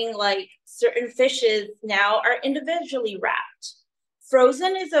finding like certain fishes now are individually wrapped.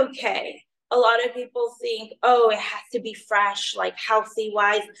 Frozen is okay. A lot of people think, oh, it has to be fresh, like healthy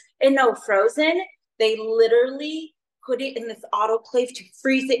wise. And no, frozen, they literally put it in this autoclave to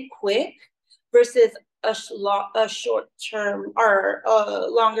freeze it quick versus a short term or a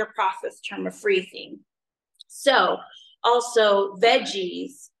longer process term of freezing. So also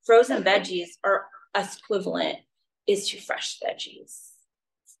veggies, frozen veggies are equivalent is to fresh veggies.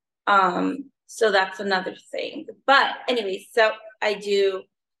 So that's another thing. But anyway, so I do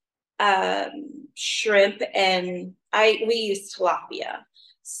shrimp, and we use tilapia.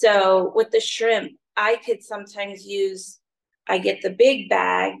 So with the shrimp, I could sometimes I get the big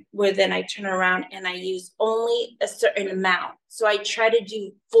bag where then I turn around and I use only a certain amount. So I try to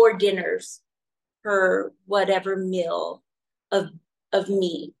do 4 dinners per whatever meal of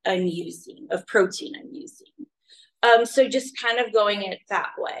meat I'm using, of protein I'm using. So just kind of going it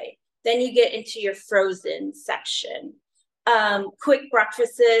that way. Then you get into your frozen section. Quick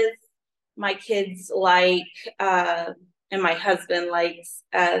breakfasts, my kids like, and my husband likes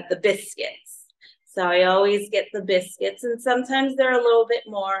the biscuits. So I always get the biscuits, and sometimes they're a little bit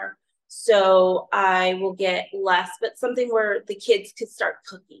more. So I will get less, but something where the kids could start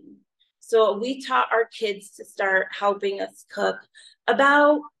cooking. So we taught our kids to start helping us cook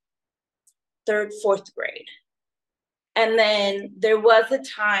about 3rd, 4th grade. And then there was a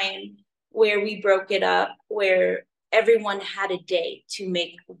time where we broke it up where everyone had a day to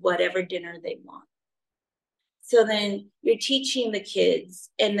make whatever dinner they want. So then you're teaching the kids,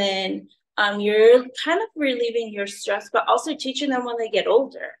 and then you're kind of relieving your stress, but also teaching them when they get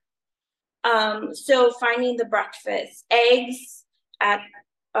older. So finding the breakfast, eggs at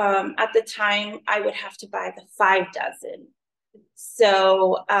the time I would have to buy the 5 dozen.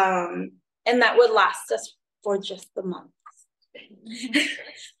 So, and that would last us for just the month.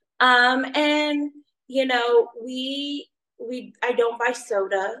 And you know, I don't buy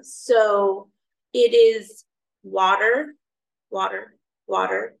soda, so it is water.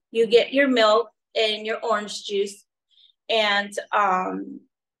 You get your milk and your orange juice, and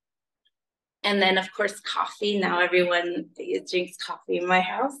then of course coffee. Now everyone drinks coffee in my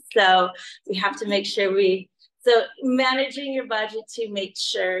house, so we have to make sure so managing your budget to make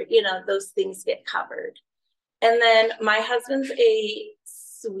sure, you know, those things get covered. And then my husband's a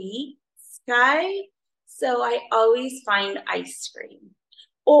sweet guy, so I always find ice cream.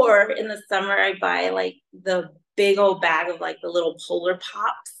 Or in the summer, I buy like the big old bag of like the little Polar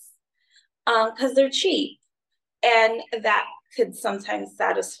Pops, because they're cheap, and that could sometimes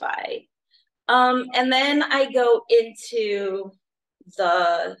satisfy. And then I go into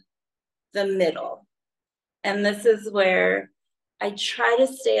the middle, and this is where I try to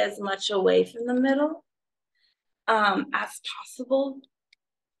stay as much away from the middle as possible.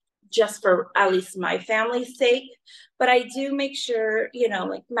 just for at least my family's sake, but I do make sure, you know,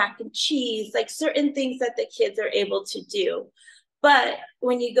 like mac and cheese, like certain things that the kids are able to do. But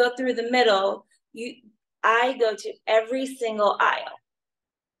when you go through the middle, I go to every single aisle.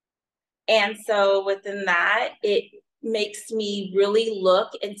 And so within that, it makes me really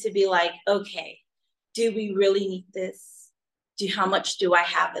look and to be like, okay, do we really need this? How much do I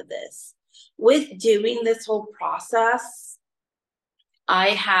have of this? With doing this whole process, I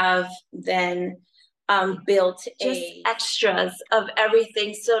have then built just extras of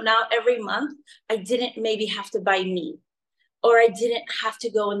everything. So now every month, I didn't maybe have to buy meat, or I didn't have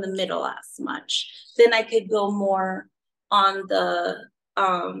to go in the middle as much. Then I could go more on the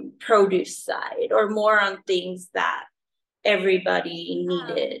produce side, or more on things that everybody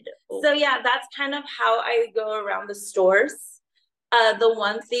needed. So yeah, that's kind of how I go around the stores. The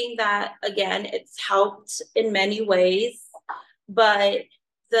one thing that, again, it's helped in many ways, but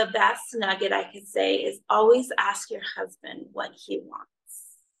the best nugget I could say is always ask your husband what he wants.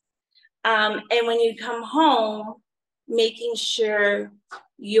 And when you come home, making sure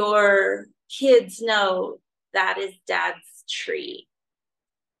your kids know that is dad's treat.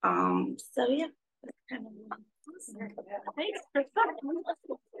 So yeah, that's kind of Thanks.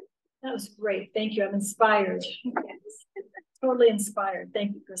 That was great. Thank you. I'm inspired. Totally inspired.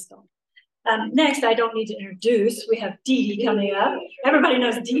 Thank you, Crystal. Next, I don't need to introduce. We have Didi coming up. Everybody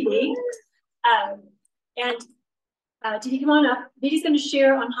knows Didi. Didi, come on up. Didi's going to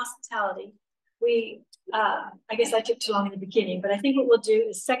share on hospitality. I guess I took too long in the beginning, but I think what we'll do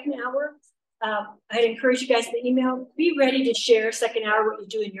is second hour. I'd encourage you guys to email. Be ready to share second hour what you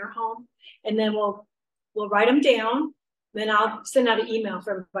do in your home, and then we'll write them down. Then I'll send out an email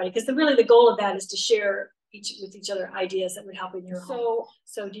for everybody, because really the goal of that is to share with each other ideas that would help in your home.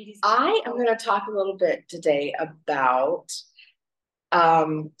 So Didi's I am going to talk a little bit today about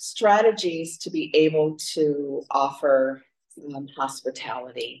strategies to be able to offer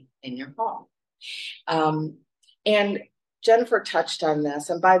hospitality in your home. And Jennifer touched on this,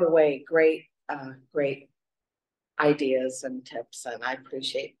 and by the way, great ideas and tips, and I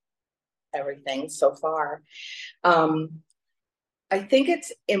appreciate everything so far. I think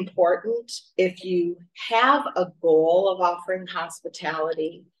it's important, if you have a goal of offering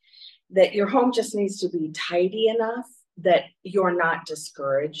hospitality, that your home just needs to be tidy enough that you're not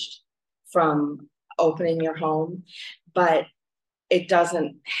discouraged from opening your home, but it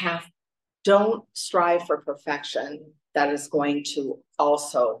don't strive for perfection that is going to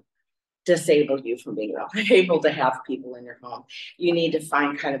also disable you from being able to have people in your home. You need to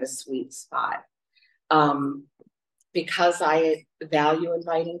find kind of a sweet spot. Because I value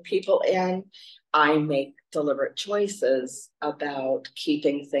inviting people in, I make deliberate choices about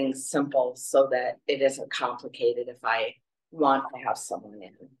keeping things simple so that it isn't complicated if I want to have someone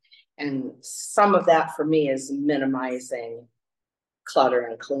in. And some of that for me is minimizing clutter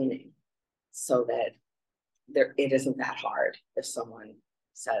and cleaning, so that it isn't that hard if someone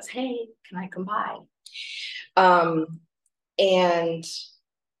says, hey, can I come by? And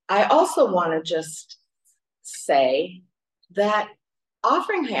I also want to just say that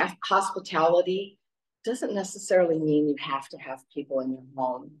offering hospitality doesn't necessarily mean you have to have people in your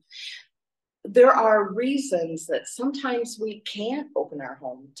home. There are reasons that sometimes we can't open our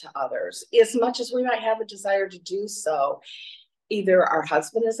home to others, as much as we might have a desire to do so. Either our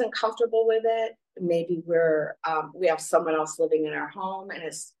husband isn't comfortable with it, maybe we have someone else living in our home and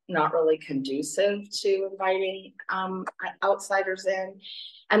it's not really conducive to inviting outsiders in.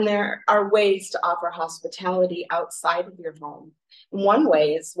 And there are ways to offer hospitality outside of your home. One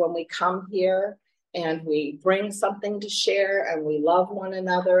way is when we come here and we bring something to share and we love one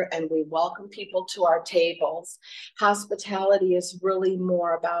another and we welcome people to our tables. Hospitality is really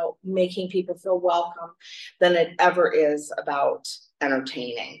more about making people feel welcome than it ever is about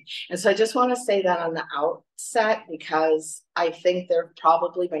entertaining. And so I just want to say that on the outset, because I think there have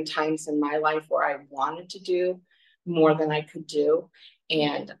probably been times in my life where I wanted to do more than I could do.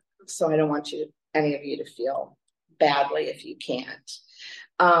 And so I don't want any of you to feel badly if you can't.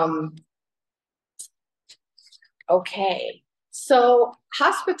 Okay, so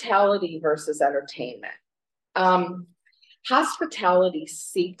hospitality versus entertainment. Hospitality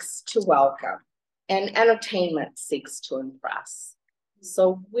seeks to welcome and entertainment seeks to impress.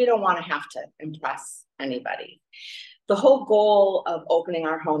 So we don't want to have to impress anybody. The whole goal of opening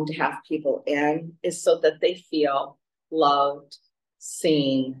our home to have people in is so that they feel loved,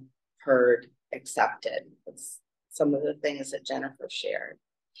 seen, heard, accepted. It's some of the things that Jennifer shared.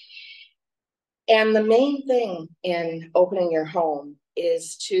 And the main thing in opening your home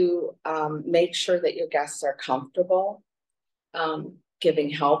is to make sure that your guests are comfortable. giving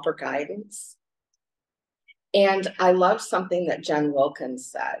help or guidance. And I love something that Jen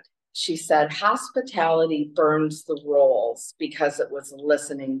Wilkins said. She said, hospitality burns the rolls because it was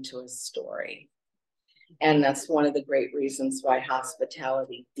listening to a story. And that's one of the great reasons why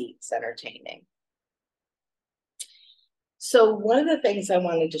hospitality beats entertaining. So one of the things I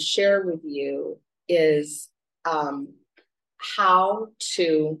wanted to share with you is how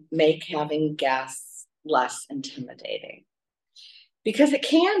to make having guests less intimidating. Because it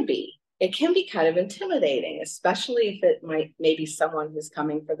can be kind of intimidating, especially if it maybe someone who's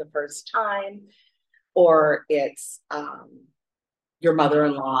coming for the first time, or it's your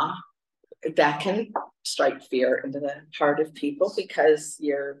mother-in-law. That can strike fear into the heart of people because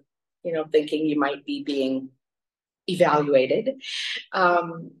you're, thinking you might be being evaluated.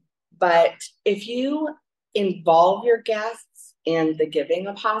 But if you involve your guests in the giving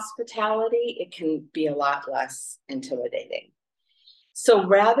of hospitality, it can be a lot less intimidating. So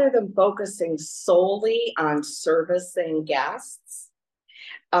rather than focusing solely on servicing guests,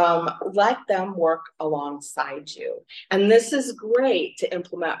 let them work alongside you. And this is great to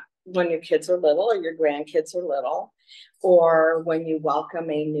implement when your kids are little or your grandkids are little, or when you welcome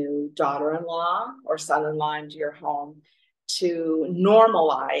a new daughter-in-law or son-in-law into your home, to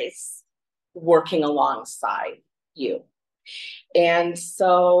normalize working alongside you. And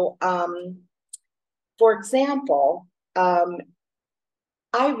so, for example,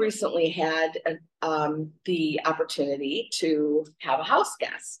 I recently had the opportunity to have a house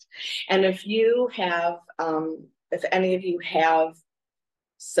guest. And if any of you have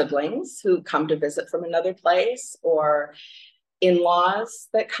siblings who come to visit from another place, or in-laws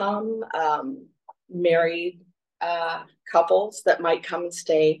that come, married couples that might come and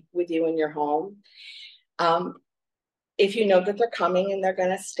stay with you in your home, if you know that they're coming and they're going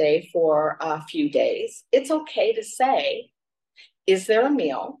to stay for a few days, it's okay to say, is there a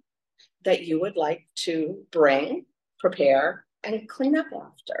meal that you would like to bring, prepare, and clean up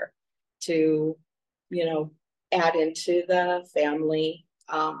after, to, add into the family,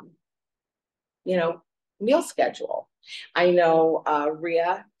 meal schedule? I know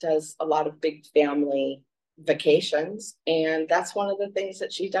Rhea does a lot of big family vacations, and that's one of the things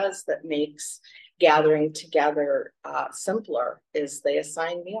that she does that makes gathering together simpler, is they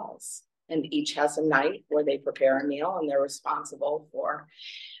assign meals. And each has a night where they prepare a meal, and they're responsible for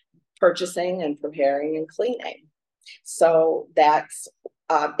purchasing and preparing and cleaning. So that's,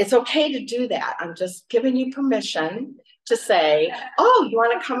 it's okay to do that. I'm just giving you permission to say, oh, you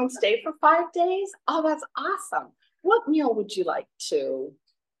want to come and stay for 5 days? Oh, that's awesome. What meal would you like to,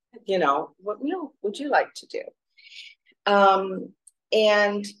 what meal would you like to do?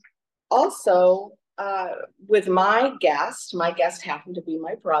 And also, with my guest happened to be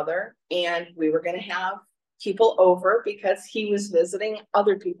my brother, and we were going to have people over because he was visiting,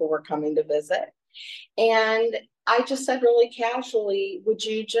 other people were coming to visit. And I just said really casually, would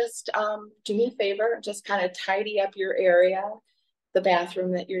you just do me a favor, just kind of tidy up your area, the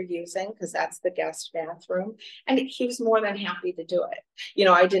bathroom that you're using, because that's the guest bathroom. And he was more than happy to do it.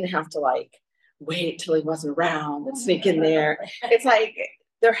 I didn't have to wait till he wasn't around and sneak in there. It's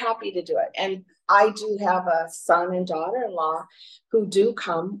they're happy to do it. And I do have a son and daughter-in-law who do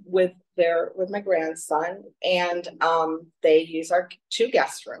come with my grandson, and they use our 2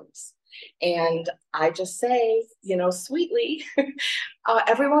 guest rooms. And I just say, sweetly,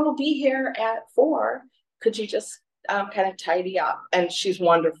 everyone will be here at 4. Could you just kind of tidy up? And she's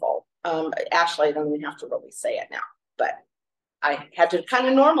wonderful. Ashley, I don't even have to really say it now, but I had to kind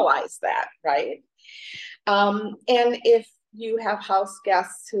of normalize that, right? And if you have house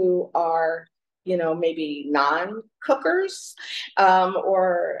guests who are, maybe non-cookers,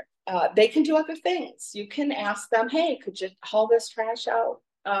 or they can do other things. You can ask them, hey, could you haul this trash out?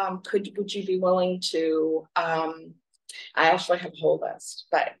 Would you be willing to, I actually have a whole list,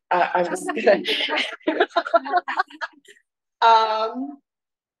 but I'm just gonna,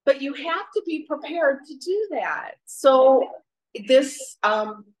 but you have to be prepared to do that. So this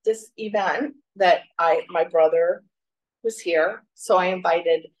event that my brother was here, so I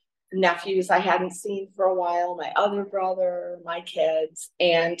invited nephews I hadn't seen for a while, my other brother, my kids,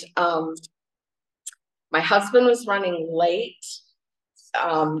 and my husband was running late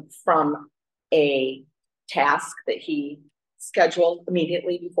from a task that he scheduled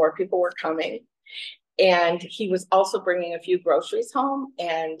immediately before people were coming. And he was also bringing a few groceries home,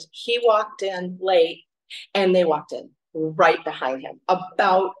 and he walked in late, and they walked in right behind him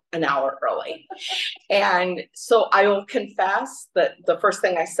about an hour early. And so I will confess that the first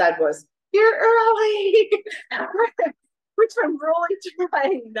thing I said was, "You're early," which I'm really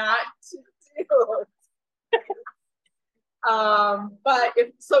trying not to do. But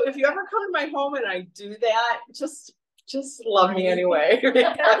if you ever come to my home and I do that, just love me anyway.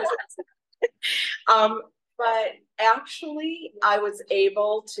 But actually I was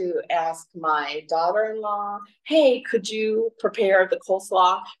able to ask my daughter-in-law, hey, could you prepare the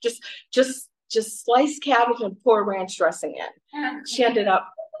coleslaw? Just slice cabbage and pour ranch dressing in. She ended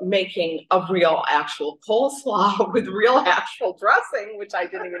up making a real actual coleslaw with real actual dressing, which I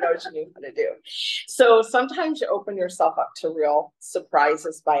didn't even know she knew how to do. So sometimes you open yourself up to real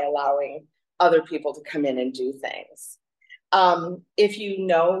surprises by allowing other people to come in and do things. If you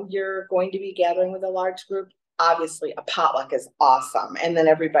know you're going to be gathering with a large group, obviously a potluck is awesome. And then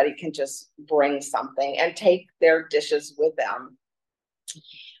everybody can just bring something and take their dishes with them.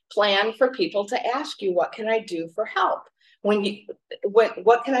 Plan for people to ask you, what can I do for help?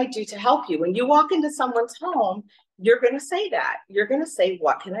 What can I do to help you? When you walk into someone's home, you're going to say that. You're going to say,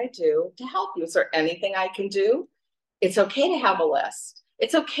 what can I do to help you? Is there anything I can do? It's okay to have a list.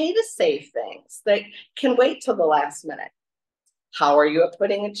 It's okay to save things that can wait till the last minute. How are you at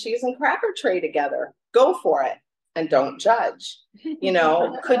putting a cheese and cracker tray together? Go for it and don't judge. You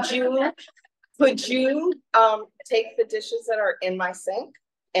know, could you take the dishes that are in my sink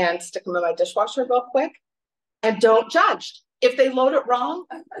and stick them in my dishwasher real quick? And don't judge. If they load it wrong,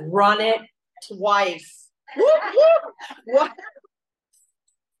 run it twice. What?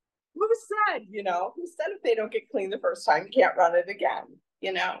 Who said, who said if they don't get clean the first time, you can't run it again,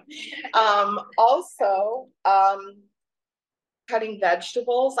 Also, cutting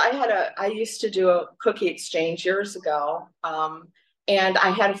vegetables. I used to do a cookie exchange years ago. And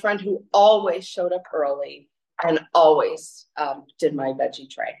I had a friend who always showed up early and always did my veggie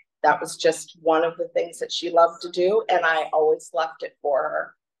tray. That was just one of the things that she loved to do, and I always left it for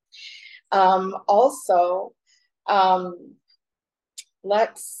her.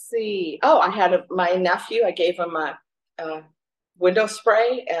 Let's see. Oh, I had my nephew. I gave him a window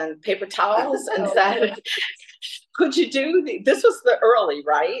spray and paper towels and said, could you do this was the early,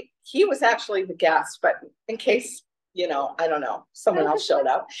 right? He was actually the guest, but in case, I don't know, someone else showed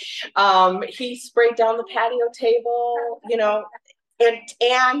up. He sprayed down the patio table,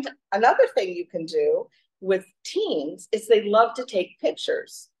 and another thing you can do with teens is they love to take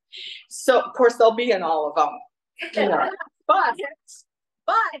pictures. So of course they'll be in all of them, but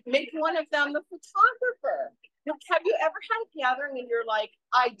make one of them the photographer. Have you ever had a gathering and you're like,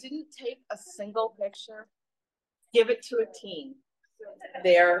 I didn't take a single picture? Give it to a teen.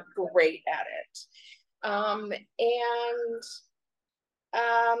 They're great at it.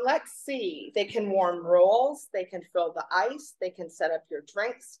 Let's see, they can warm rolls, they can fill the ice, they can set up your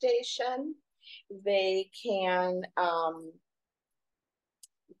drink station, they can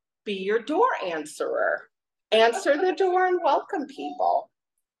be your door answerer, answer the door and welcome people.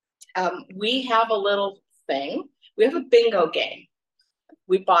 We have a little thing, we have a bingo game.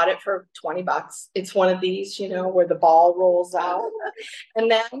 We bought it for $20. It's one of these, where the ball rolls out. And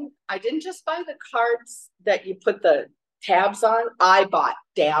then I didn't just buy the cards that you put the tabs on. I bought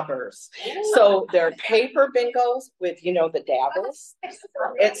dabbers. So they're paper bingos with, the dabbers.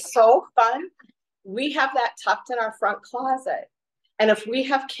 It's so fun. We have that tucked in our front closet. And if we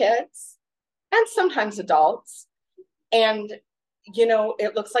have kids and sometimes adults, and,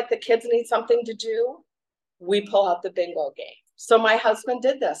 it looks like the kids need something to do, we pull out the bingo game. So my husband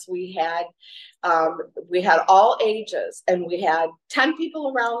did this. We had all ages, and we had 10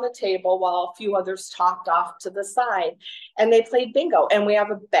 people around the table while a few others talked off to the side, and they played bingo. And we have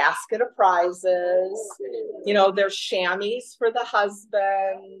a basket of prizes. There's chamois for the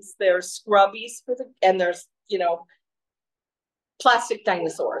husbands, there's scrubbies and there's, plastic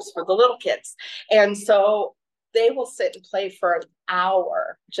dinosaurs for the little kids. And so they will sit and play for an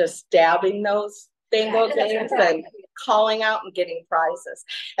hour, just dabbing those bingo games and calling out and getting prizes.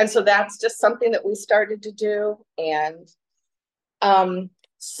 And so that's just something that we started to do. And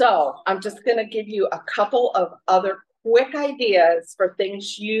so I'm just going to give you a couple of other quick ideas for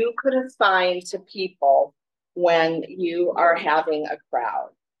things you could assign to people when you are having a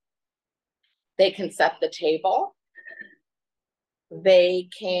crowd. They can set the table. They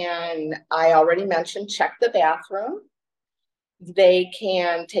can, I already mentioned, check the bathroom. They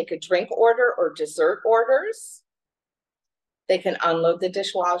can take a drink order or dessert orders. They can unload the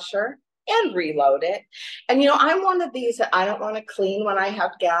dishwasher and reload it. And I'm one of these that I don't want to clean when I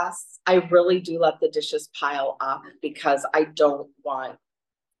have guests. I really do let the dishes pile up because I don't want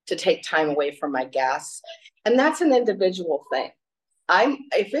to take time away from my guests. And that's an individual thing.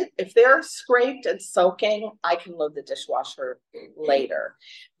 If they're scraped and soaking, I can load the dishwasher later.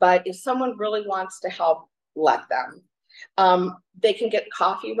 But if someone really wants to help, let them. They can get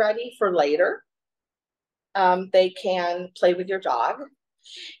coffee ready for later. They can play with your dog.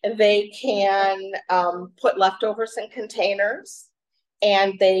 They can put leftovers in containers,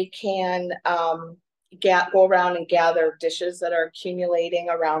 and they can go around and gather dishes that are accumulating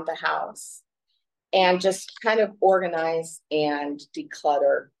around the house, and just kind of organize and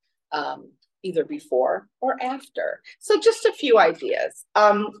declutter either before or after. So just a few ideas.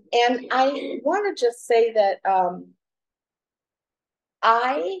 And I want to just say that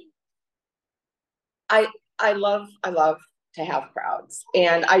I love to have crowds,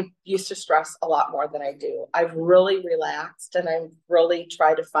 and I used to stress a lot more than I do. I've really relaxed, and I really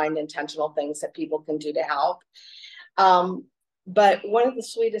try to find intentional things that people can do to help. But one of the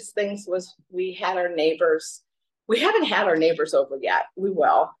sweetest things was we had our neighbors. We haven't had our neighbors over yet. We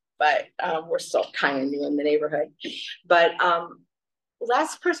will, but we're still kind of new in the neighborhood. But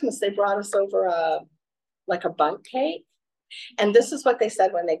last Christmas, they brought us over like a bundt cake. And this is what they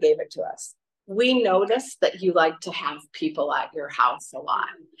said when they gave it to us. We noticed that you like to have people at your house a lot.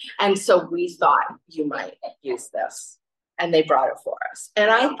 And so we thought you might use this. And they brought it for us. And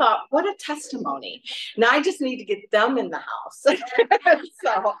I thought, what a testimony. Now I just need to get them in the house.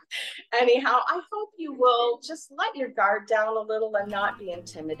 So anyhow, I hope you will just let your guard down a little and not be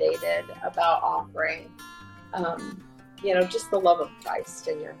intimidated about offering, just the love of Christ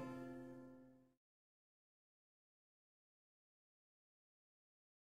in your